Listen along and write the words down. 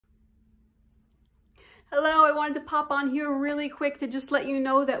Hello, I wanted to pop on here really quick to just let you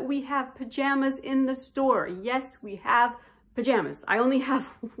know that we have pajamas in the store. Yes, we have pajamas. I only have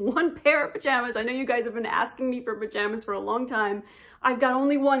one pair of pajamas. I know you guys have been asking me for pajamas for a long time. I've got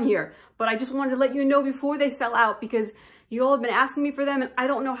only one here, but I just wanted to let you know before they sell out because you all have been asking me for them and I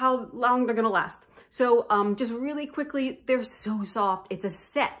don't know how long they're gonna last. So just really quickly, they're so soft. It's a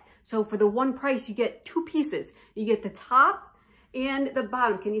set. So for the one price, you get two pieces. You get the top and the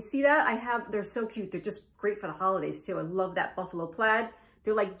bottom. Can you see that? They're so cute. They're just great for the holidays too. I love that buffalo plaid.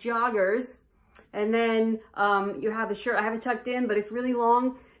 They're like joggers. And then you have the shirt. I have it tucked in, but it's really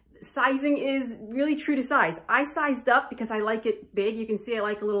long. Sizing is really true to size. I sized up because I like it big. You can see I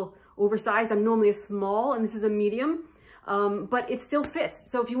like a little oversized. I'm normally a small and this is a medium, but it still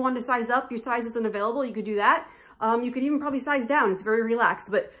fits. So if you want to size up, your size isn't available, you could do that. You could even probably size down. It's very relaxed,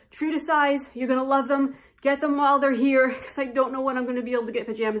 but true to size. You're going to love them. Get them while they're here because I don't know when I'm going to be able to get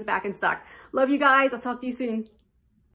pajamas back in stock. Love you guys. I'll talk to you soon.